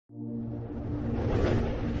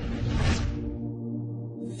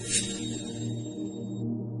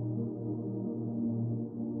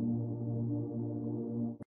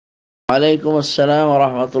ওয়ালাইকুম আসসালাম ওয়া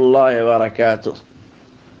রাহমাতুল্লাহি ওয়া বারাকাতুহু।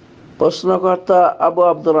 প্রশ্নকর্তা আবু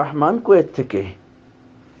আব্দুর রহমান, কুয়েত থেকে।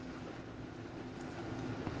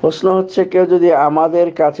 প্রশ্ন হচ্ছে, কেউ যদি আমাদের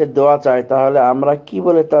কাছে দোয়া চায় তাহলে আমরা কি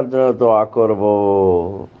বলে তার জন্য দোয়া করব?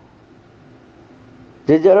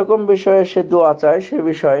 যে যেরকম বিষয়ে সে দোয়া চায় সে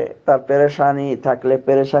বিষয়ে তার পেরেশানি থাকলে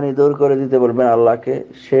পেরেশানি দূর করে দিতে বলবেন আল্লাহকে।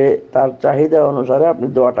 সে তার চাহিদা অনুসারে আপনি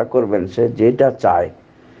দোয়াটা করবেন, সে যেটা চায়।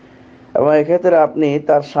 এবং এক্ষেত্রে আপনি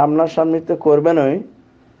তার সামনাসামনি তো করবেনই,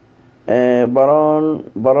 বরং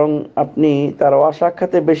বরং আপনি তার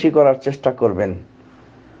অসাক্ষাতে বেশি করার চেষ্টা করবেন।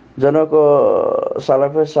 জনক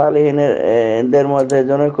সালাফে সালেহিনের দের মধ্যে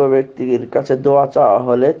জনক ব্যক্তির কাছে দোয়া চাওয়া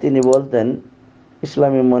হলে তিনি বলতেন,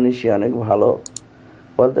 ইসলামী মনীষী অনেক ভালো,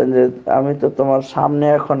 বলতেন যে আমি তো তোমার সামনে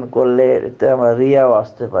এখন করলে এতে আমার রিয়াও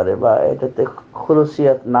আসতে পারে বা এটাতে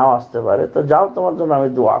খুলুসিয়াত নাও আসতে পারে, তো যাও তোমার জন্য আমি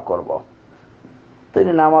দোয়া করব।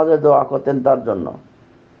 তিনি নামাজে দোয়া করতেন তার জন্য।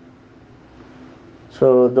 সো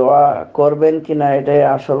দোয়া করবেন কিনা এটাই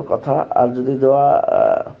আসল কথা। আর যদি দোয়া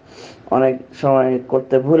অনেক সময়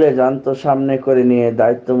করতে ভুলে যান তো সামনে করে নিয়ে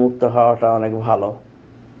দায়িত্ব মুক্ত হওয়াটা অনেক ভালো।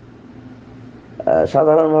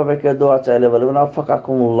 সাধারণভাবে কেউ দোয়া চাইলে বলবেন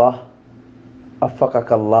আফাকাকুমুল্লাহ,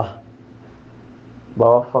 আফাকাকাল্লাহ, বা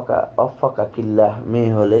আফাকাকিল্লাহ,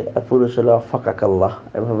 মেয়ে হলে, আর পুরুষ হলে আফাকাকাল্লাহ।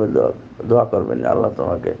 এভাবে দোয়া করবেন, আল্লাহ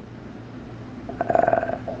তোমাকে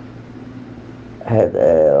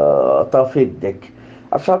তৌফিক দেখ।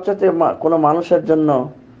 আর সবচেয়ে কোনো মানুষের জন্য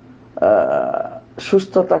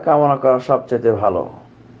সুস্থতা কামনা করা সবচেয়ে ভালো।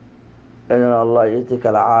 এই জন্য আল্লাহ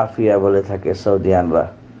ইতিকাল আফিয়া বলে থাকে সৌদিয়ানরা।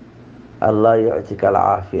 আল্লাহ ইতিকাল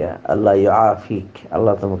আফিয়া, আল্লাহ আফিক,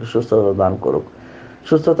 আল্লাহ তোমাকে সুস্থতা দান করুক।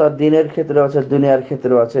 সুস্থতা দিনের ক্ষেত্রে আছে, দুনিয়ার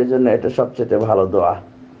ক্ষেত্রে আছে, এই জন্য এটা সবচেয়ে ভালো দোয়া।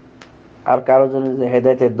 আর কারোর জন্য যদি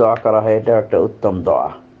হেদায়েতের দোয়া করা হয়, এটা একটা উত্তম দোয়া।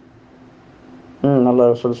 আল্লাহ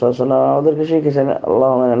রাসূল সাল্লাল্লাহু আলাইহি ওয়াসাল্লাম আমাদেরকে শিখিয়েছেন,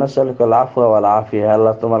 আল্লাহুম্মা ইন্না নাসআলুকাল আফওয়া ওয়াল আফিয়া,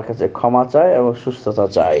 আল্লাহ তোমার কাছে ক্ষমা চাই এবং সুস্থতা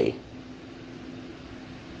চাই।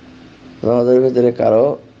 আমাদের ভিতরে কারো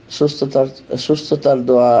সুস্থতার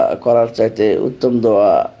দোয়া করার চাইতে উত্তম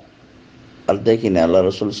দোয়া আর দেখি না। আল্লাহ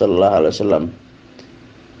রাসূল সাল্লাল্লাহু আলাইহি ওয়াসাল্লাম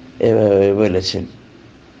এভাবে বলেছেন।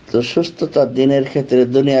 তো সুস্থতা দিনের ক্ষেত্রে,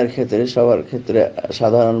 দুনিয়ার ক্ষেত্রে, সবার ক্ষেত্রে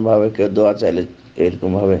সাধারণভাবে কেউ দোয়া চাইলে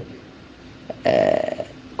এরকম ভাবে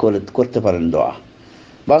করতে পারেন দোয়া।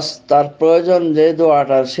 বাস তার প্রয়োজন যে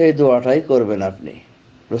দোয়াটা, সেই দোয়াটাই করবেন আপনি।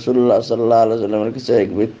 রাসূলুল্লাহ সাল্লাল্লাহু আলাইহি ওয়াসাল্লামের কাছে এক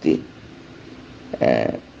ব্যক্তি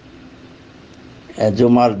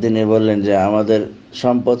জুমার দিনে বললেন যে আমাদের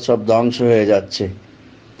সম্পদ সব ধ্বংস হয়ে যাচ্ছে,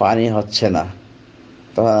 পানি হচ্ছে না।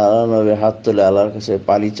 তখন আল্লাহ নবী হাত তুলে আল্লাহর কাছে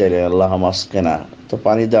পানি চাইলেন, আল্লাহ মাসকেনা। তো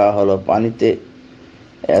পানি দেওয়া হলো। পানিতে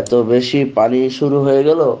এত বেশি পানি শুরু হয়ে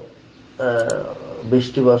গেল,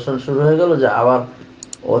 বৃষ্টি বর্ষণ শুরু হয়ে গেল, যে আবার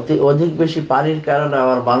অধিক বেশি পানির কারণে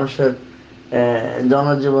আবার মানুষের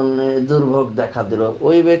জনজীবনে দুর্ভোগ দেখা দিল।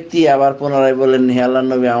 ওই ব্যক্তি আবার পুনরায় বললেন, হে আল্লাহ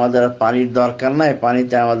নবী, আমাদের আর পানির দরকার নাই,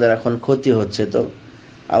 পানিতে আমাদের এখন ক্ষতি হচ্ছে। তো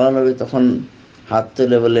আল্লাহ নবী তখন হাত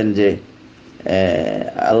তুলে বললেন যে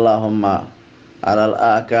আল্লাহুম্মা আলাল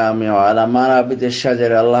আকামি ওয়া আলা মারাবিতিশ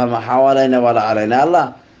শাজার আল্লাহুম্মা হাওয়ালাইনা ওয়ালা আলাইনা। আল্লাহ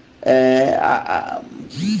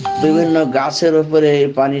বিভিন্ন গাছের উপরে এই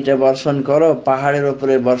পানিটা বর্ষণ করো, পাহাড়ের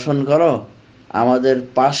উপরে বর্ষণ করো, আমাদের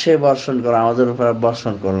পাশে বর্ষণ করো, আমাদের উপরে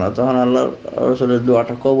বর্ষণ করো না। তখন আল্লাহ রাসূলের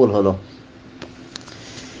দোয়াটা কবুল হলো।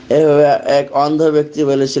 এভাবে এক অন্ধ ব্যক্তি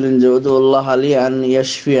বলেছিলেন যে উদুল্লাহ আলী আন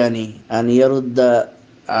ইয়াশফিয়ানি আন ইয়ারুদ্দা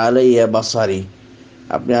আলাইয়া বাসারি,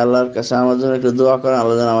 আপনি আল্লাহর কাছে আমার জন্য একটু দোয়া করেন,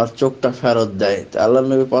 আল্লাহ যেন আমার চোখটা ফেরত দেয়। তো আল্লাহ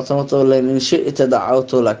নবী প্রথমত বললেন, ইন শি'তা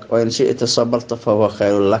দাআউতু লাক ওয়া ইন শি'তা সাবারতা ফাহুয়া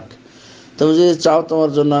খায়রুল লাক, তুমি যদি চাও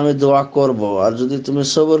তোমার জন্য আমি দোয়া করব, আর যদি তুমি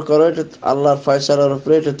সবর করো, এটা আল্লাহর ফয়সালার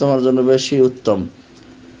উপরে, এটা তোমার জন্য বেশি উত্তম।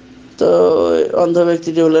 তো অন্ধ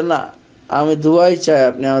ব্যক্তিটি বললেন, না, আমি দোয়াই চাই,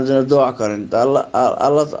 আপনি আমার জন্য দোয়া করেন। তো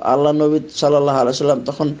আল্লাহ নবী সাল্লাল্লাহু আলাইহি ওয়াসাল্লাম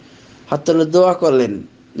তখন হাত তুলে দোয়া করলেন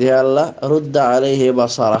যে আল্লাহ রুদ্দা আলাইহি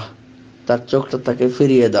বাসারাহ, তার চোখটা তাকে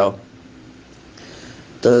ফিরিয়ে দাও।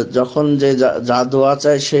 তো যখন যে যা দোয়া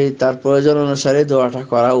চায় সেই তার প্রয়োজন অনুসারে দোয়াটা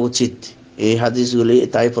করা উচিত। এই হাদিসগুলি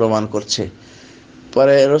তাই প্রমাণ করছে।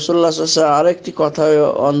 পরে রাসূলুল্লাহ সাল্লাল্লাহু আলাইহি ওয়াসাল্লাম আরেকটি কথা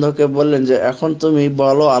অন্ধকে বললেন যে এখন তুমি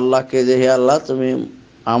বলো আল্লাহকে যে হে আল্লাহ, তুমি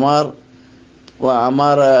আমার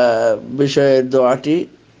আমার বিষয়ে দোয়াটি,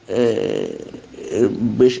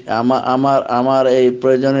 আমার এই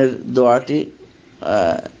প্রয়োজনের দোয়াটি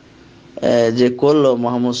যে করলো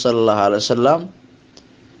মুহাম্মদ সাল্লাল্লাহু আলাইহি সাল্লাম,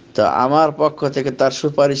 তো আমার পক্ষ থেকে তার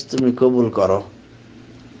সুপারিশ তুমি কবুল করো।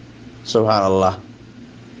 সুবহানাল্লাহ।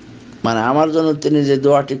 মানে আমার জন্য তিনি যে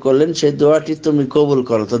দোয়াটি করলেন সেই দোয়াটি তুমি কবুল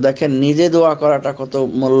করো। তো দেখেন, নিজে দোয়া করাটা কত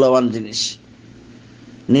মূল্যবান জিনিস।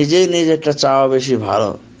 নিজেই নিজেরটা চাওয়া বেশি ভালো।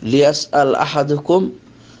 লিয়াস আল আহাদুকুম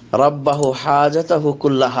রাব্বাহু হাজাতাহু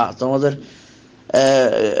কুল্লাহা, তোমাদের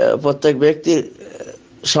প্রত্যেক ব্যক্তির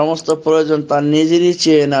সমস্ত প্রয়োজন তার নিজেরই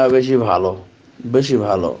চেয়ে নেওয়া বেশি ভালো, বেশি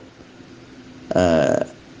ভালো।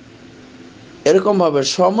 এরকম ভাবে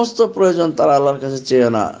সমস্ত প্রয়োজন তার আল্লাহর কাছে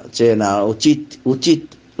চেয়ে নেওয়া উচিত উচিত।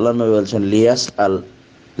 আল্লাহ নবী বলছেন লিয়াস আল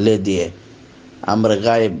লে দিয়ে আমরা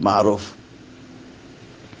গায়েব মারুফ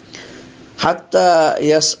হাত্তা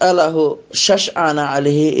ইয়াসআলাহু শাশআনা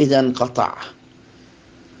আলাইহি ইযান কাতা,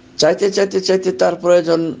 চাইতে চাইতে চাইতে তার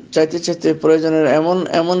প্রয়োজন, চাইতে চাইতে প্রয়োজনের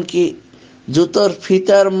এমন কি জুতোর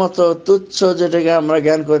ফিতার মতো তুচ্ছ, যেটাকে আমরা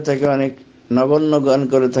জ্ঞান করে থাকি, অনেক নগণ্য জ্ঞান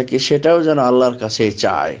করে থাকি, সেটাও যেন আল্লাহর কাছেই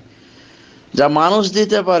চায়। যা মানুষ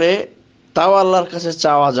দিতে পারে তাও আল্লাহর কাছে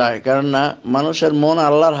চাওয়া যায়, কারণ না মানুষের মন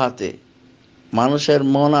আল্লাহর হাতে, মানুষের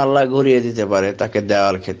মন আল্লাহ ঘুরিয়ে দিতে পারে তাকে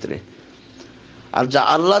দেওয়ার ক্ষেত্রে। আর যা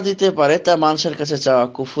আল্লাহ দিতে পারে তা মানুষের কাছে চাওয়া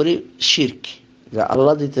কুফরি, শিরক। যা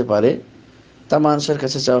আল্লাহ দিতে পারে তা মানুষের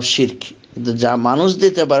কাছে চাওয়া শিরক, কিন্তু যা মানুষ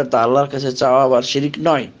দিতে পারে তা আল্লাহর কাছে চাওয়া আবার শিরক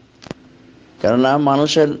নয়। কেননা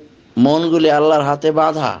মানুষের মনগুলি আল্লাহর হাতে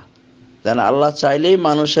বাঁধা, যেন আল্লাহ চাইলেই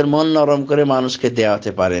মানুষের মন নরম করে মানুষকে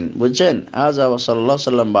দেওয়াতে পারেন। বুঝছেন? আযা ওয়া সাল্লাল্লাহু আলাইহি ওয়া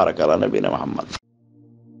সাল্লাম বারাকা আলা নবিনা মুহাম্মদ।